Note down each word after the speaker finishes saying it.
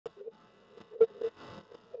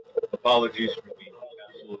apologies for the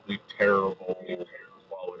absolutely terrible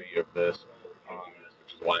quality of this,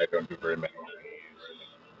 which is why I don't do very many of these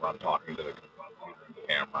when I'm talking to the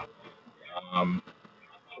camera. Um,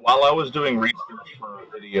 while I was doing research for a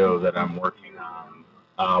video that I'm working on,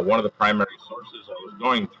 one of the primary sources I was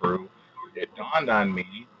going through, it dawned on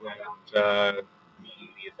me that the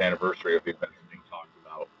 80th anniversary of the events being talked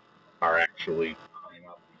about are actually coming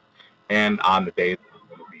up, and on the day that we're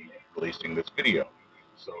going to be releasing this video.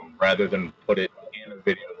 So rather than put it in a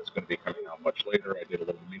video that's going to be coming out much later, I did a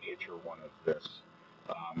little miniature one of this.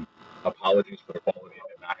 Apologies for the quality. I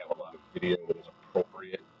did not have a lot of video that is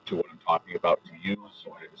appropriate to what I'm talking about to use,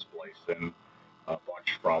 so I just spliced in a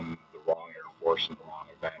bunch from the wrong Air Force and the wrong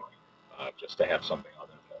event, just to have something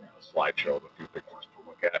other than a slideshow of a few pictures to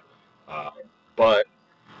look at. But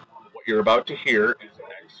what you're about to hear is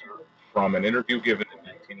an excerpt from an interview given in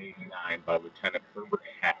 1989 by Lieutenant Herbert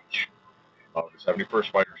Hatch of the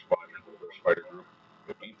 71st Fighter Squadron, the 1st Fighter Group,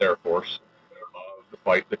 15th Air Force, of the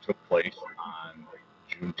fight that took place on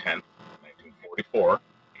June 10th, 1944,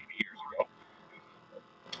 80 years ago.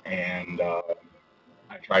 And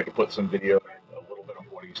I tried to put some video, a little bit of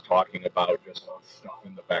what he's talking about, just stuff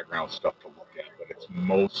in the background, stuff to look at, but it's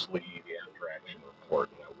mostly the after-action report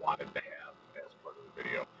that I wanted to have as part of the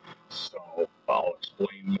video. So I'll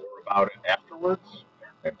explain more about it afterwards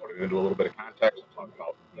and put it into a little bit of context and talk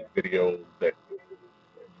about the video that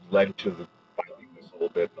led to the finding this little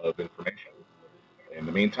bit of information. In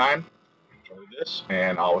the meantime, enjoy this,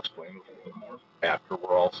 and I'll explain a little bit more after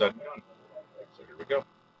we're all said and done. So here we go.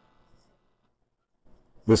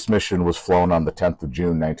 This mission was flown on the 10th of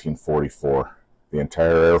June, 1944. The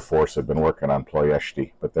entire Air Force had been working on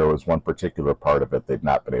Ploesti, but there was one particular part of it they'd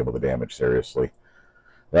not been able to damage seriously.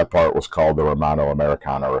 That part was called the Romano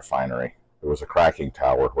Americana refinery. It was a cracking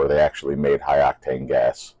tower where they actually made high-octane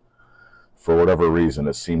gas. For whatever reason,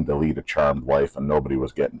 it seemed to lead a charmed life, and nobody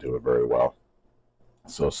was getting to it very well.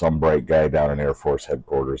 So some bright guy down in Air Force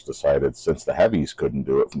headquarters decided, since the heavies couldn't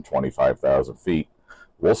do it from 25,000 feet,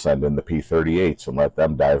 we'll send in the P-38s and let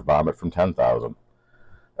them dive bomb it from 10,000.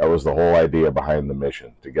 That was the whole idea behind the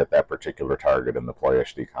mission, to get that particular target in the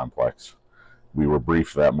Ploesti complex. We were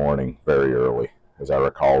briefed that morning very early. As I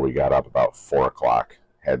recall, we got up about 4 o'clock,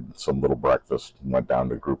 had some little breakfast, and went down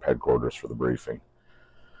to group headquarters for the briefing.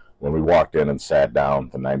 When we walked in and sat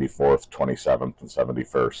down, the 94th, 27th, and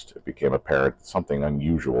 71st, it became apparent that something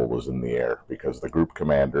unusual was in the air, because the group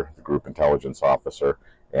commander, the group intelligence officer,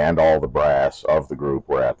 and all the brass of the group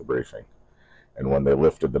were at the briefing. And when they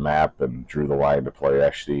lifted the map and drew the line to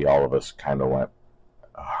Ploesti, all of us kind of went,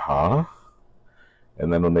 huh?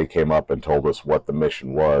 And then when they came up and told us what the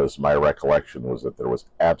mission was, my recollection was that there was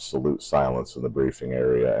absolute silence in the briefing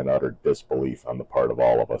area and utter disbelief on the part of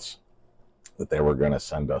all of us, that they were going to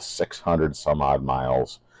send us 600 some odd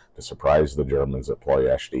miles to surprise the Germans at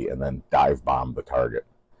Ploesti and then dive bomb the target.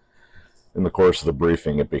 In the course of the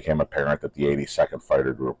briefing, it became apparent that the 82nd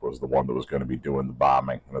Fighter Group was the one that was going to be doing the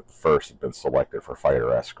bombing, and that the 1st had been selected for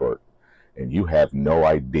fighter escort. And you have no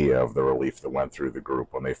idea of the relief that went through the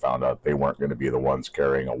group when they found out they weren't going to be the ones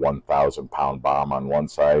carrying a 1,000-pound bomb on one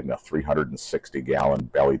side and a 360-gallon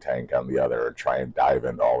belly tank on the other, and try and dive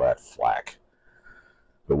into all that flak.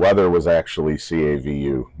 The weather was actually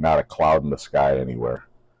CAVU, not a cloud in the sky anywhere.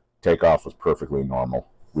 Takeoff was perfectly normal.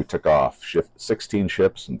 We took off, 16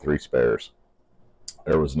 ships and 3 spares.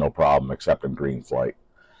 There was no problem except in green flight.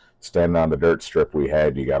 Standing on the dirt strip we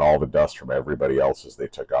had, you got all the dust from everybody else as they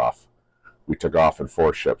took off. We took off in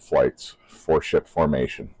 4-ship flights, 4-ship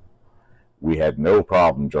formation. We had no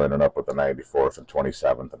problem joining up with the 94th and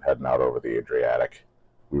 27th and heading out over the Adriatic.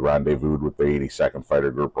 We rendezvoused with the 82nd Fighter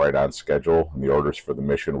Group right on schedule, and the orders for the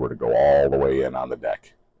mission were to go all the way in on the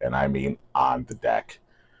deck. And I mean on the deck.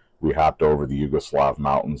 We hopped over the Yugoslav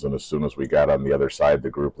mountains, and as soon as we got on the other side,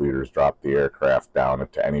 the group leaders dropped the aircraft down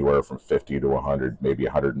to anywhere from 50 to 100, maybe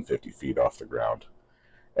 150 feet off the ground.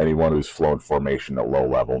 Anyone who's flown formation at low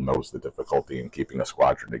level knows the difficulty in keeping a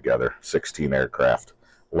squadron together. 16 aircraft,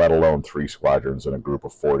 let alone 3 squadrons in a group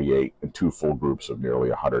of 48 and 2 full groups of nearly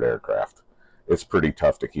 100 aircraft. It's pretty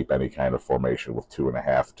tough to keep any kind of formation with 2 and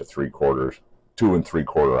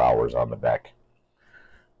 3/4 hours on the deck.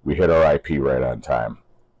 We hit our IP right on time.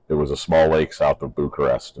 It was a small lake south of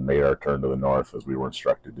Bucharest and made our turn to the north as we were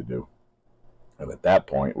instructed to do. And at that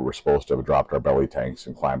point, we were supposed to have dropped our belly tanks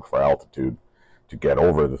and climbed for altitude to get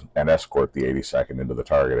over and escort the 82nd into the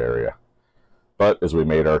target area. But as we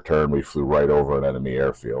made our turn, we flew right over an enemy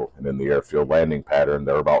airfield, and in the airfield landing pattern,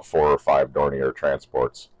 there were about 4 or 5 Dornier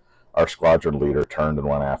transports. Our squadron leader turned and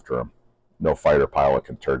went after him. No fighter pilot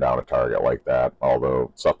can turn down a target like that,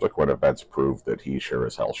 although subsequent events proved that he sure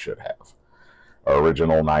as hell should have. Our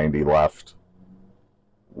original 90 left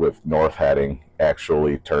with north heading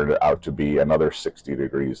actually turned out to be another 60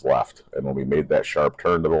 degrees left. And when we made that sharp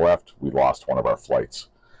turn to the left, we lost one of our flights.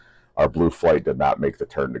 Our blue flight did not make the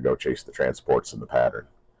turn to go chase the transports in the pattern.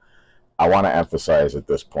 I want to emphasize at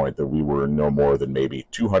this point that we were no more than maybe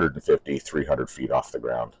 250, 300 feet off the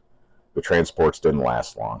ground. The transports didn't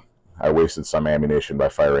last long. I wasted some ammunition by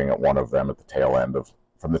firing at one of them at the tail end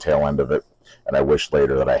from the tail end of it, and I wished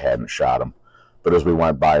later that I hadn't shot him. But as we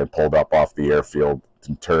went by and pulled up off the airfield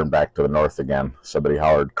and turned back to the north again, somebody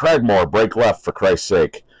hollered, "Cragmore, break left, for Christ's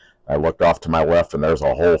sake." I looked off to my left, and there's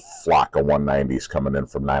a whole flock of 190s coming in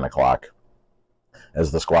from 9 o'clock.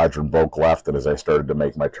 As the squadron broke left, and as I started to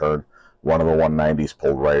make my turn, one of the 190s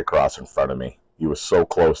pulled right across in front of me. He was so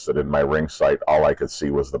close that in my ring sight, all I could see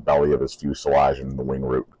was the belly of his fuselage and the wing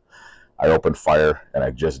root. I opened fire, and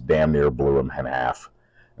I just damn near blew him in half.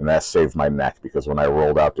 And that saved my neck, because when I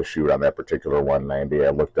rolled out to shoot on that particular 190, I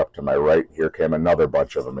looked up to my right. Here came another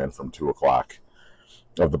bunch of them in from 2 o'clock.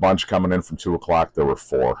 Of the bunch coming in from 2 o'clock, there were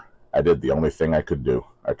 4. I did the only thing I could do.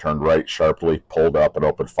 I turned right sharply, pulled up, and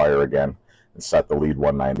opened fire again, and set the lead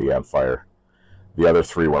 190 on fire. The other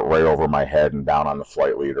 3 went right over my head and down on the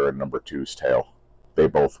flight leader and number 2's tail. They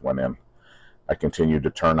both went in. I continued to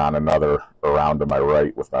turn on another around to my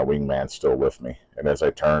right with my wingman still with me, and as I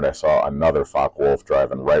turned, I saw another Focke-Wulf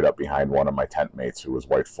driving right up behind one of my tent mates who was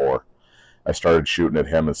White 4. I started shooting at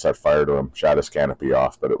him and set fire to him, shot his canopy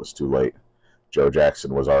off, but it was too late. Joe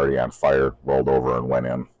Jackson was already on fire, rolled over and went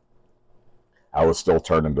in. I was still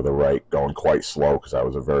turning to the right, going quite slow because I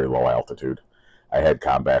was at very low altitude. I had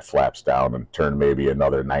combat flaps down and turned maybe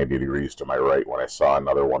another 90 degrees to my right when I saw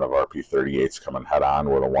another one of our P-38s coming head on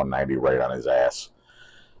with a 190 right on his ass.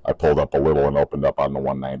 I pulled up a little and opened up on the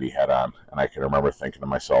 190 head on, and I can remember thinking to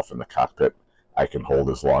myself in the cockpit, "I can hold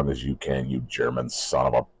as long as you can, you German son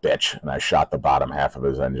of a bitch," and I shot the bottom half of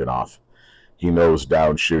his engine off. He nosed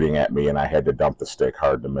down shooting at me, and I had to dump the stick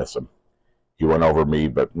hard to miss him. He went over me,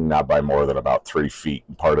 but not by more than about 3 feet,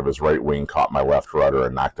 and part of his right wing caught my left rudder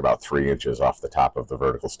and knocked about 3 inches off the top of the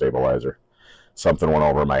vertical stabilizer. Something went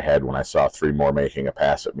over my head when I saw 3 more making a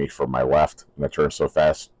pass at me from my left, and I turned so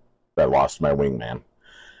fast that I lost my wingman.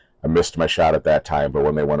 I missed my shot at that time, but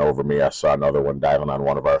when they went over me, I saw another one diving on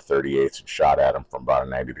one of our 38s and shot at him from about a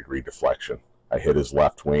 90-degree deflection. I hit his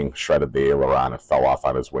left wing, shredded the aileron, and fell off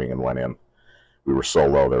on his wing and went in. We were so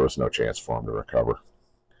low there was no chance for him to recover.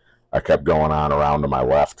 I kept going on around to my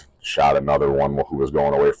left, shot another one who was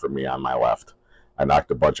going away from me on my left. I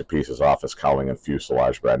knocked a bunch of pieces off his cowling and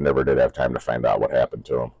fuselage, but I never did have time to find out what happened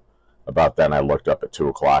to him. About then, I looked up at 2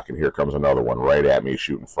 o'clock, and here comes another one right at me,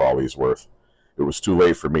 shooting for all he's worth. It was too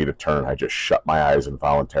late for me to turn. I just shut my eyes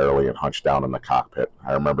involuntarily and hunched down in the cockpit.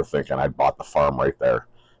 I remember thinking I'd bought the farm right there,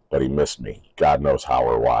 but he missed me. God knows how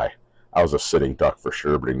or why. I was a sitting duck for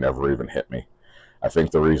sure, but he never even hit me. I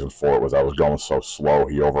think the reason for it was I was going so slow,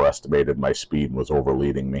 he overestimated my speed and was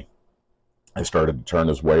overleading me. I started to turn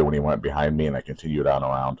his way when he went behind me, and I continued on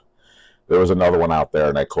around. There was another one out there,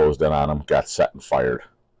 and I closed in on him, got set and fired.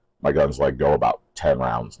 My guns let go about 10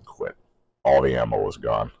 rounds and quit. All the ammo was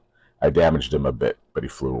gone. I damaged him a bit, but he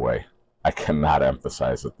flew away. I cannot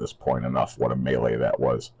emphasize at this point enough what a melee that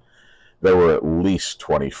was. There were at least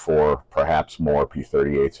 24, perhaps more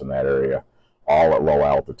P-38s in that area, all at low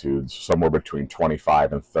altitudes, somewhere between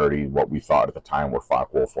 25 and 30, what we thought at the time were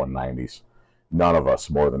Focke-Wulf 190s. None of us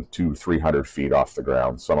more than 200-300 feet off the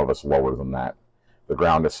ground, some of us lower than that. The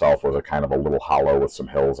ground itself was a kind of a little hollow with some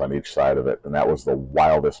hills on each side of it, and that was the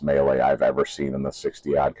wildest melee I've ever seen in the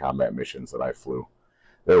 60-odd combat missions that I flew.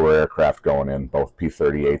 There were aircraft going in, both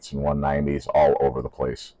P-38s and 190s, all over the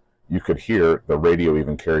place. You could hear, the radio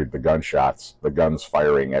even carried the gunshots, the guns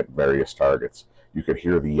firing at various targets. You could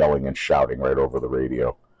hear the yelling and shouting right over the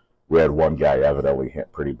radio. We had one guy evidently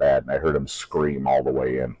hit pretty bad, and I heard him scream all the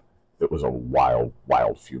way in. It was a wild,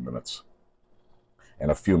 wild few minutes.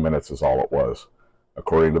 And a few minutes is all it was.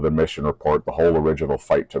 According to the mission report, the whole original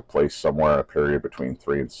fight took place somewhere in a period between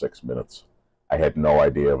 3 and 6 minutes. I had no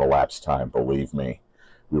idea of elapsed time, believe me.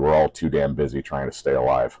 We were all too damn busy trying to stay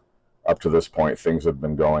alive. Up to this point, things had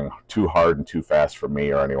been going too hard and too fast for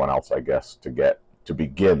me or anyone else, I guess, to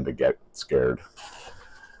begin to get scared.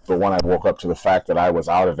 But when I woke up to the fact that I was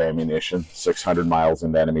out of ammunition, 600 miles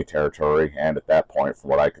into enemy territory, and at that point, from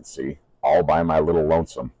what I could see, all by my little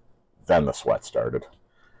lonesome, then the sweat started.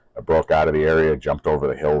 I broke out of the area, jumped over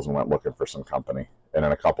the hills, and went looking for some company. And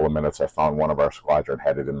in a couple of minutes, I found one of our squadron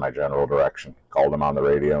headed in my general direction, called him on the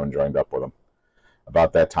radio, and joined up with him.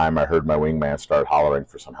 About that time, I heard my wingman start hollering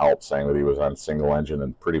for some help, saying that he was on single engine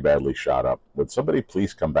and pretty badly shot up. Would somebody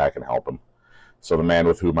please come back and help him? So the man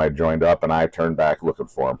with whom I joined up and I turned back looking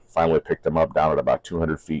for him. Finally picked him up down at about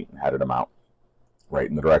 200 feet and headed him out, right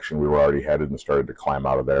in the direction we were already headed, and started to climb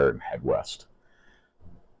out of there and head west.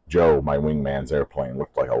 Joe, my wingman's airplane,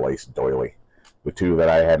 looked like a lace doily. The two that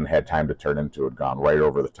I hadn't had time to turn into had gone right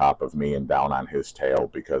over the top of me and down on his tail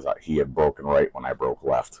because he had broken right when I broke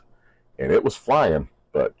left. And it was flying,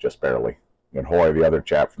 but just barely. And Hoy, the other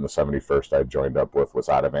chap from the 71st I joined up with, was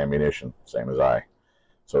out of ammunition, same as I.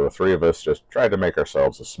 So the three of us just tried to make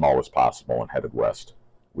ourselves as small as possible and headed west.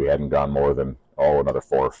 We hadn't gone more than, another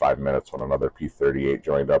 4 or 5 minutes when another P-38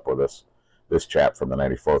 joined up with us, this chap from the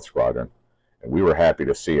 94th Squadron. And we were happy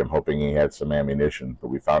to see him, hoping he had some ammunition, but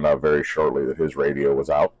we found out very shortly that his radio was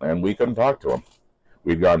out and we couldn't talk to him.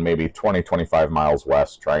 We'd gone maybe 20, 25 miles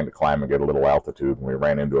west, trying to climb and get a little altitude, and we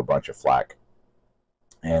ran into a bunch of flak.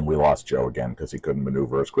 And we lost Joe again because he couldn't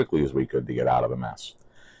maneuver as quickly as we could to get out of the mess.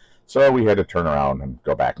 So we had to turn around and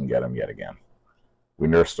go back and get him yet again. We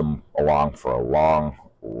nursed him along for a long,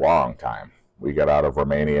 long time. We got out of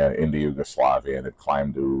Romania into Yugoslavia and had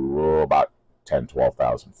climbed to about 10,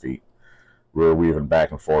 12,000 feet. We were weaving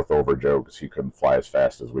back and forth over Joe because he couldn't fly as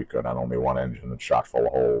fast as we could on only one engine and shot full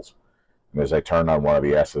of holes. And as I turned on one of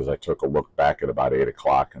the S's, I took a look back at about 8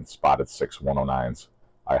 o'clock and spotted 6 109s.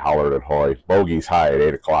 I hollered at Hoy, "Bogey's high at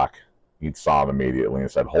 8 o'clock. He saw him immediately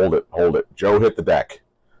and said, "Hold it, hold it. Joe hit the deck."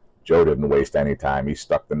 Joe didn't waste any time. He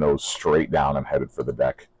stuck the nose straight down and headed for the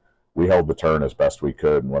deck. We held the turn as best we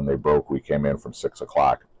could, and when they broke, we came in from 6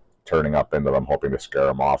 o'clock. Turning up into them, hoping to scare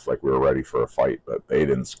them off like we were ready for a fight, but they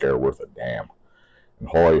didn't scare worth a damn. And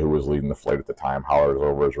Hoy, who was leading the flight at the time, hollers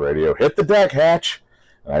over his radio, "Hit the deck, Hatch!"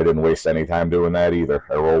 And I didn't waste any time doing that either.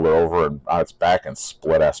 I rolled it over and on its back and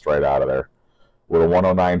split-assed right out of there. With a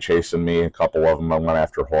 109 chasing me, a couple of them, I went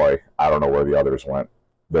after Hoy. I don't know where the others went.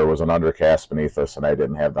 There was an undercast beneath us, and I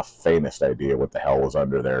didn't have the faintest idea what the hell was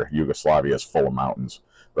under there. Yugoslavia is full of mountains,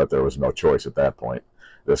 but there was no choice at that point.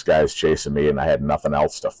 This guy's chasing me, and I had nothing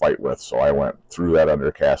else to fight with, so I went through that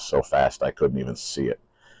undercast so fast I couldn't even see it.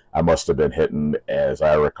 I must have been hitting, as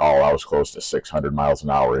I recall, I was close to 600 miles an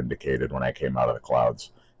hour indicated when I came out of the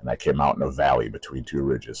clouds, and I came out in a valley between 2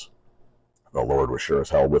 ridges. The Lord was sure as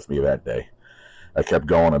hell with me that day. I kept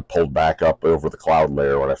going and pulled back up over the cloud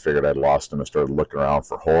layer when I figured I'd lost him and started looking around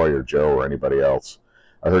for Hoy or Joe or anybody else.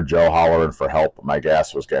 I heard Joe hollering for help, but my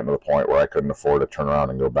gas was getting to the point where I couldn't afford to turn around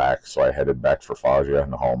and go back, so I headed back for Foggia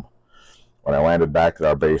and home. When I landed back at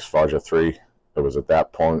our base, Foggia 3, it was at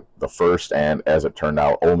that point the first and, as it turned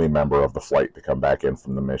out, only member of the flight to come back in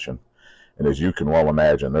from the mission. And as you can well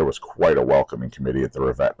imagine, there was quite a welcoming committee at the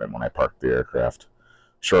revetment when I parked the aircraft.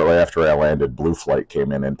 Shortly after I landed, Blue Flight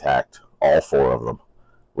came in intact, all 4 of them.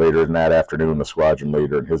 Later in that afternoon, the squadron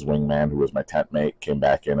leader and his wingman, who was my tent mate, came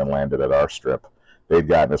back in and landed at our strip. They'd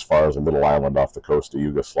gotten as far as a little island off the coast of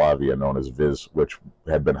Yugoslavia known as Viz, which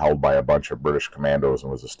had been held by a bunch of British commandos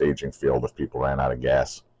and was a staging field if people ran out of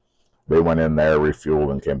gas. They went in there,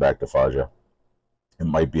 refueled, and came back to Foggia. It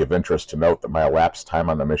might be of interest to note that my elapsed time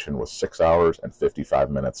on the mission was 6 hours and 55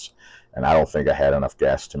 minutes, and I don't think I had enough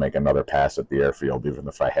gas to make another pass at the airfield, even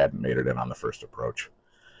if I hadn't made it in on the first approach.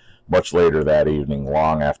 Much later that evening,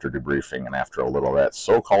 long after debriefing and after a little of that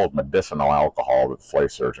so-called medicinal alcohol that the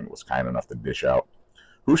flight surgeon was kind enough to dish out,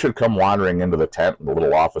 who should come wandering into the tent in the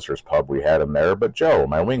little officer's pub we had in there but Joe,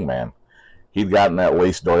 my wingman. He'd gotten that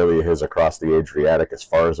lace doily of his across the Adriatic as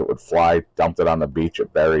far as it would fly, dumped it on the beach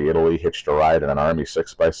at Bari, Italy, hitched a ride in an Army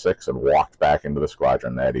 6x6, and walked back into the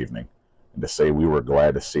squadron that evening. And to say we were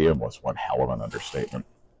glad to see him was one hell of an understatement.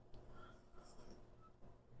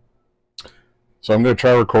 So I'm going to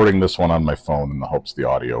try recording this one on my phone in the hopes the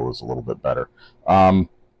audio is a little bit better.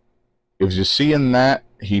 If you see in that,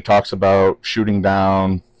 he talks about shooting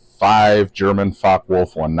down 5 German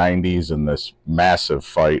Focke-Wulf 190s in this massive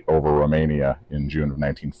fight over Romania in June of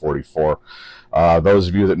 1944. Those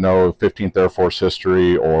of you that know 15th Air Force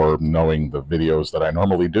history or knowing the videos that I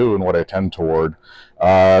normally do and what I tend toward,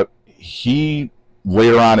 he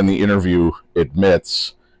later on in the interview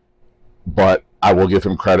admits, but I will give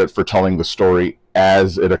him credit for telling the story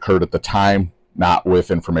as it occurred at the time, not with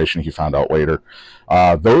information he found out later.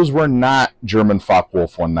 Those were not German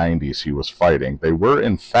Focke-Wulf 190s he was fighting. They were,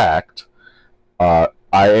 in fact,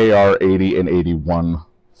 IAR 80 and 81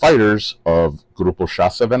 fighters of Gruppo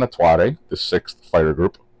Chasse Venatoare, the 6th fighter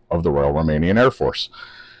group of the Royal Romanian Air Force.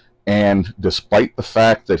 And despite the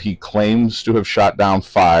fact that he claims to have shot down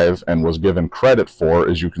 5 and was given credit for,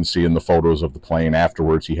 as you can see in the photos of the plane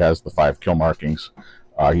afterwards, he has the 5 kill markings.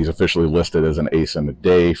 He's officially listed as an ace in a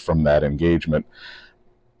day from that engagement.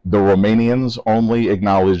 The Romanians only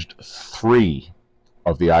acknowledged 3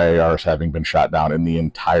 of the IARs having been shot down in the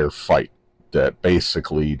entire fight. that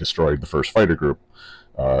basically destroyed the first fighter group,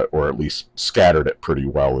 or at least scattered it pretty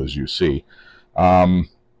well, as you see.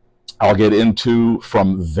 I'll get into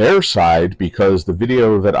from their side, because the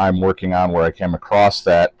video that I'm working on where I came across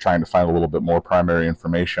that, trying to find a little bit more primary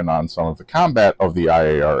information on some of the combat of the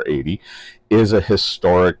IAR-80, is a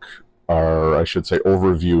historic, or I should say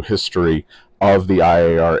overview history of the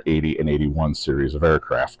IAR-80 and 81 series of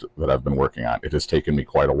aircraft that I've been working on. It has taken me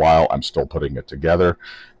quite a while. I'm still putting it together.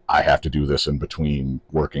 I have to do this in between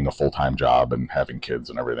working a full-time job and having kids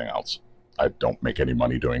and everything else. I don't make any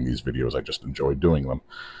money doing these videos. I just enjoy doing them.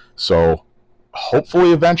 So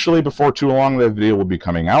hopefully eventually before too long that video will be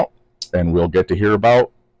coming out, and we'll get to hear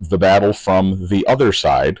about the battle from the other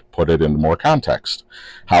side, put it into more context.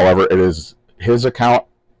 However, it is his account.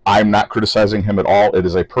 I'm not criticizing him at all. It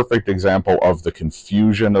is a perfect example of the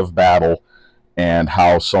confusion of battle and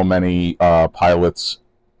how so many pilots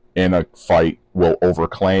in a fight will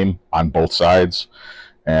overclaim on both sides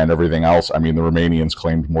and everything else. I mean, the Romanians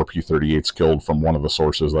claimed more P-38s killed from one of the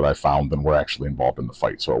sources that I found than were actually involved in the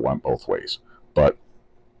fight, so it went both ways. But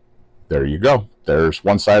there you go. There's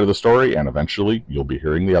one side of the story, and eventually you'll be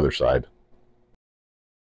hearing the other side.